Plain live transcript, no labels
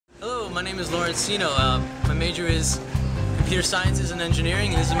my name is Lawrencino. My major is computer sciences and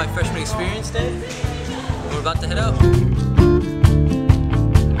engineering, and this is my freshman experience day. We're about to head out.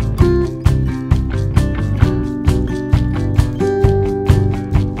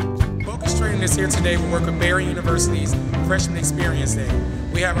 Orchestrating this here today, we work with Barry University's Freshman Experience Day.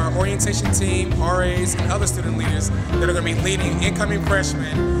 We have our orientation team, RAs, and other student leaders that are going to be leading incoming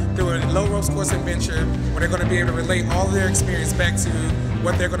freshmen through a low-ropes course adventure where they're going to be able to relate all of their experience back to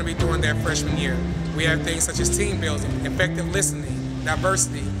what they're going to be doing their freshman year. We have things such as team building, effective listening,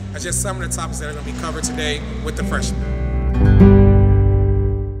 diversity, are just some of the topics that are going to be covered today with the freshmen.